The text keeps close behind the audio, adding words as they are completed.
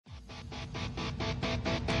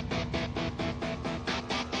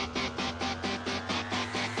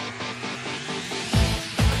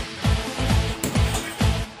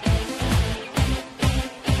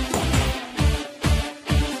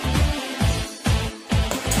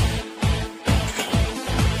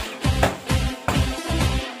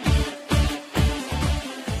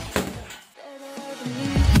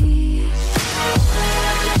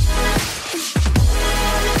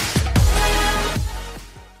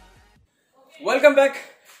Welcome back.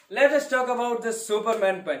 Let us talk about the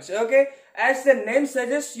Superman punch. Okay, as the name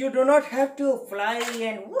suggests, you do not have to fly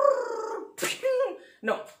and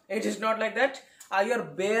no, it is not like that. You are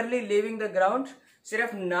barely leaving the ground.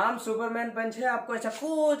 सिर्फ नाम Superman पंच है. आपको ऐसा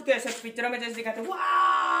कूद के ऐसा picture में जैसे दिखाते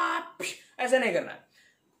ऐसा नहीं करना.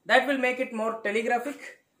 That will make it more telegraphic.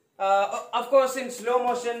 Of course, in slow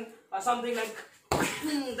motion, something like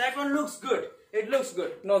that one looks good. It looks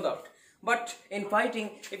good, no doubt. But in fighting,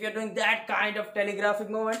 if you're doing that kind of telegraphic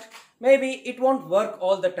movement, maybe it won't work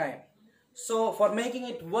all the time. So for making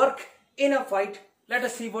it work in a fight, let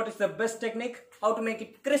us see what is the best technique, how to make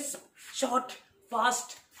it crisp, short,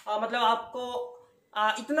 fast. मतलब आपको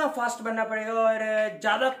इतना fast बनना पड़ेगा और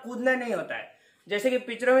ज़्यादा कूदना नहीं होता है. जैसे कि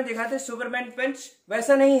पिक्चरों में दिखाते हैं सुपरमैन पंच,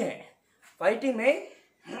 वैसा नहीं है. फाइटिंग में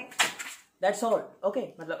दैट्स ऑल. ओके,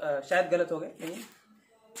 मतलब शायद गलत हो गए. नहीं,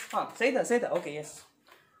 हाँ सही था. Okay, yes.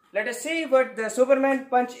 Let us see what the Superman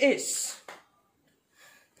punch is.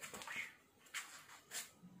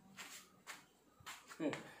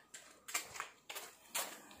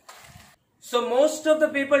 So most of the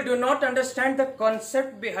people do not understand the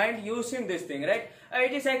concept behind using this thing, right?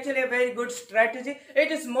 It is actually a very good strategy.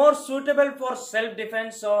 It is more suitable for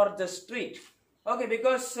self-defense or the street. Okay,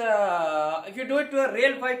 because if you do it to a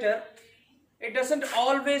real fighter, it doesn't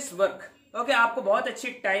always work. Okay, आपको बहुत अच्छी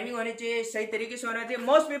timing होनी चाहिए, सही तरीके से होना चाहिए.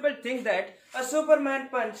 Most people think that a Superman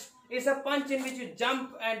punch is a punch in which you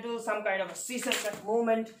jump and do some kind of a scissor cut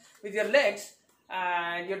movement with your legs,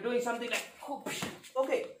 and you're doing something like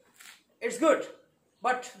okay, it's good,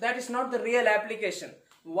 but that is not the real application.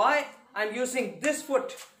 Why? I'm using this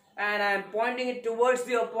foot and I'm pointing it towards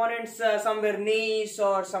the opponent's somewhere knees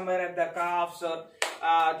or somewhere at the calves or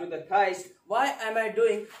to the thighs. Why am I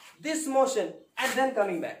doing this motion and then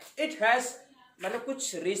coming back? It has मतलब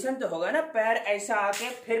कुछ reason तो होगा ना. पैर ऐसा आके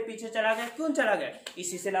फिर पीछे चला गया, क्यों चला गया?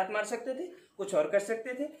 इसी से लात मार सकते थे, कुछ और कर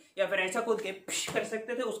सकते थे, या फिर ऐसा कूद के कर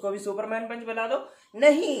सकते थे. उसको भी सुपरमैन पंच बना दो.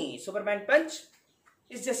 नहीं, Superman punch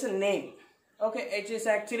is just a name. Okay, it is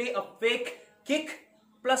actually a fake kick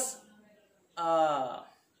plus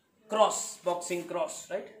cross, boxing cross,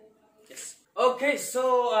 right? Yes. Okay, so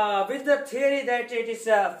with the theory that it is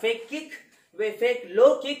a fake kick, with fake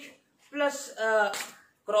low kick plus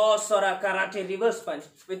cross or a karate reverse punch.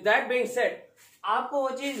 With that being said, आपको वो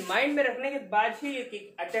चीज mind में रखने के बाद ही ये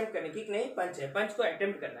kick attempt करनी. Kick नहीं, पंच है. पंच को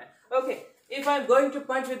अटेम्प्ट करना है. Okay, if I'm going to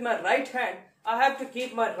punch with my right hand, I have to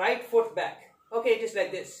keep my right foot back. Okay, it is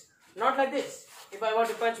like this, not like this. If I want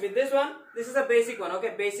to punch with this one, this is a basic one.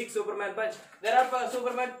 Okay, basic Superman punch. There are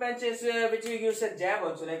Superman punches which you use a jab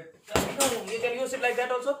also. Like you can use it like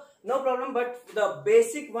that also, no problem. But the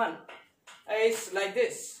basic one is like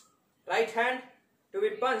this. Right hand to be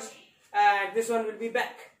punched, and this one will be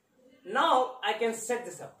back. Now I can set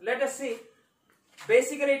this up. Let us see.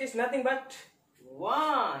 Basically, it is nothing but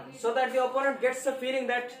one, so that the opponent gets the feeling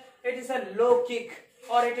that it is a low kick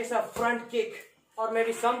or it is a front kick or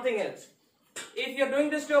maybe something else. If you're doing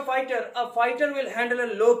this to a fighter will handle a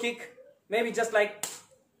low kick, maybe just like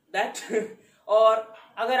that. और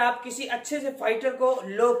अगर आप किसी अच्छे से fighter को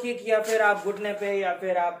low kick या फिर आप घुटने पे या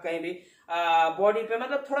फिर आप कहीं भी बॉडी पे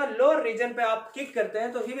मतलब थोड़ा लोअर रीजन पे आप किक करते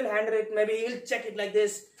हैं, तो he will handle it. May be he will check it like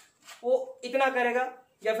this. वो इतना करेगा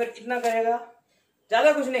या फिर इतना करेगा,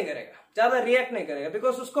 ज्यादा कुछ नहीं करेगा, ज्यादा रिएक्ट नहीं करेगा.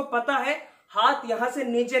 बिकॉज उसको पता है हाथ यहाँ से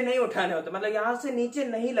नीचे नहीं उठाने होते, मतलब यहाँ से नीचे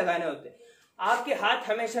नहीं लगाने होते. आपके हाथ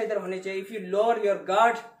हमेशा इधर होने चाहिए. If you lower your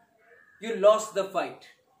guard, you lost the fight.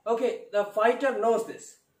 Okay, the fighter knows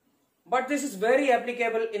this, but this is very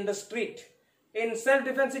applicable in the street, in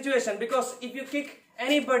self-defense situation, because if you kick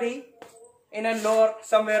anybody in a lower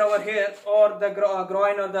somewhere over here or the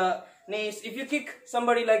groin or the knees, if you kick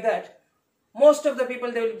somebody like that, most of the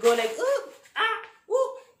people they will go like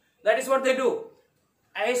that is what they do.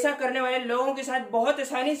 ऐसा करने वाले लोगों के साथ बहुत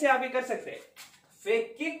आसानी से आप ये कर सकते हैं.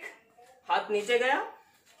 फेक किक, हाथ नीचे गया,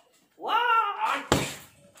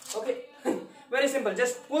 okay. Very simple.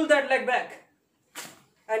 Just pull that leg back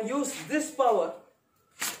and use this power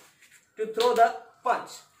to throw the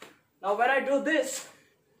punch. Now when I do this,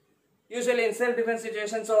 usually in self-defense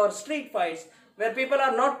situations or street fights where people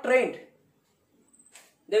are not trained,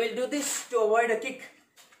 they will do this to avoid a kick.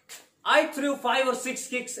 I threw 5 or 6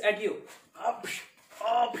 kicks at you.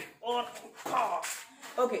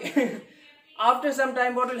 Okay. After some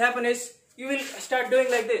time what will happen is you will start doing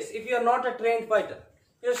like this. If you are not a trained fighter,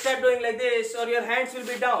 you start doing like this, or your hands will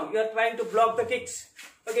be down. You are trying to block the kicks.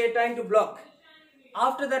 Okay, trying to block.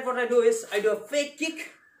 After that what I do is I do a fake kick,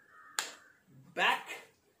 back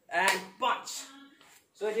and punch.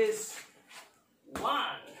 So it is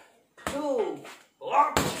 1, 2,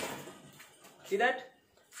 see that?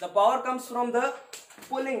 The power comes from the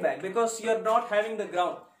pulling back because you are not having the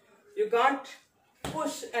ground. You can't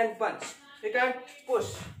push and punch. You can't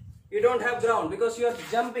push. You don't have ground because you are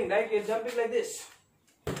jumping, right? You're jumping like this.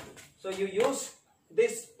 So you use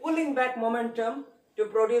this pulling back momentum to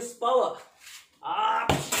produce power.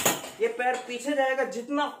 ये पैर पीछे जाएगा,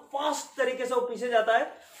 जितना fast तरीके से वो पीछे जाता है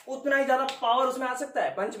उतना ही ज्यादा पावर उसमें आ सकता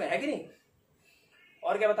है पंच में, है कि नहीं?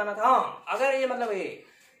 और क्या बताना था? हाँ, अगर ये मतलब ये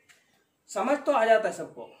समझ तो आ जाता है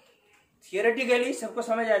सबको, थियोरेटिकली सबको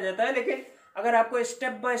समझ आ जाता है, लेकिन अगर आपको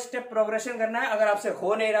स्टेप बाय स्टेप प्रोग्रेशन करना है, अगर आपसे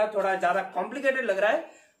हो नहीं रहा, थोड़ा ज्यादा कॉम्प्लिकेटेड लग रहा है,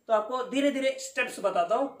 तो आपको धीरे धीरे स्टेप्स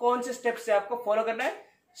बताता हूँ कौन से स्टेप से आपको फॉलो करना है,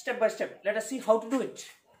 step by step. Let us see how to do it.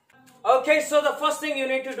 Okay, so the first thing you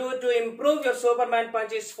need to do to improve your Superman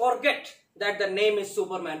punch is forget that the name is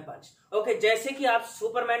Superman punch. Okay, जैसे कि आप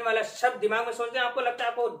Superman वाला शब्द दिमाग में सोचते हैं, आपको लगता है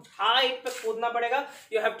आपको हाइट पे कूदना पड़ेगा,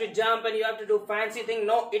 you have to jump and you have to do fancy thing.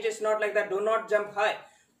 No, it is not like that. Do not jump high.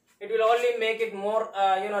 It will only make it more,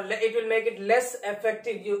 it will make it less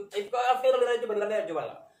effective.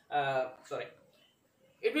 Sorry.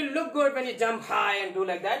 It will look good when you jump high and do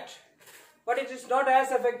like that. But it is not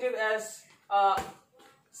as effective as a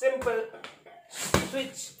simple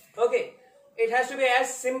switch. Okay, it has to be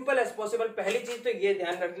as simple as possible. पहली चीज तो ये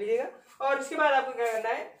ध्यान रख लीजिएगा, और इसके बाद आपको क्या करना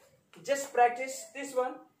है? Just practice this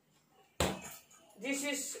one. This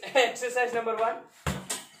is exercise number 1.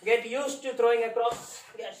 Get used to throwing across.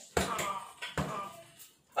 Yes.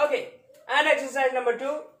 Okay, and exercise number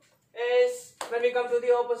 2 is when we come to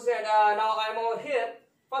the opposite. Now I am over here.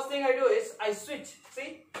 First thing I do is I switch.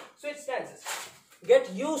 See? Switch stances. Get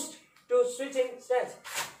used to switching stances.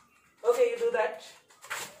 Okay, you do that.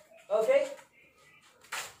 Okay.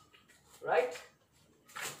 Right.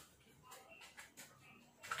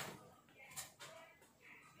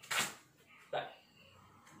 That.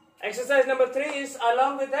 Exercise number 3 is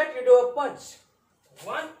along with that you do a punch.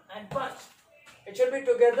 1 and punch. It should be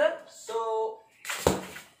together. So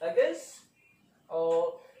like this.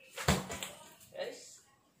 Oh. Yes.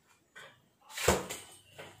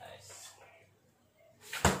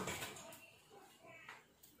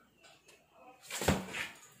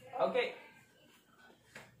 Okay,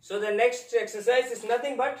 so the next exercise is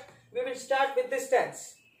nothing but we will start with this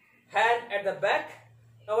stance, hand at the back.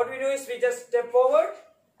 Now what we do is we just step forward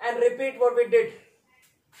and repeat what we did.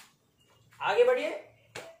 आगे बढ़िए,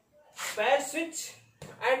 पैर switch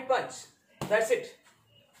and punch. That's it.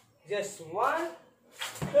 Just 1,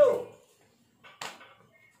 2.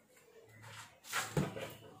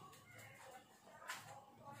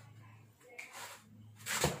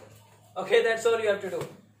 Okay, that's all you have to do.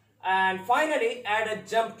 And finally add a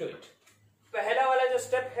jump to it. पहला वाला जो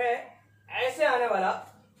step है ऐसे आने वाला,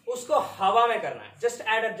 उसको हवा में करना है. Just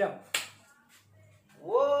add a jump.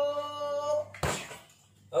 Whoa.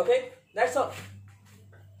 Okay, that's all.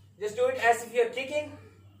 Just do it as if you're kicking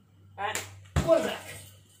and pull back.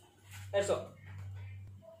 That's all.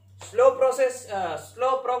 Slow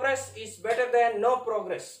progress is better than no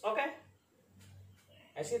progress. Okay?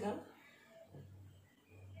 ऐसे था.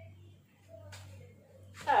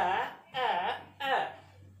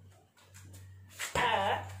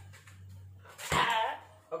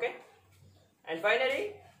 Okay, and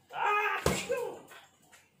finally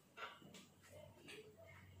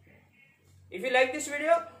if you like this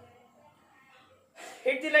video,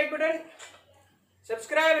 hit the like button,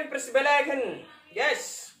 subscribe and press the bell icon.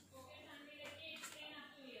 Yes.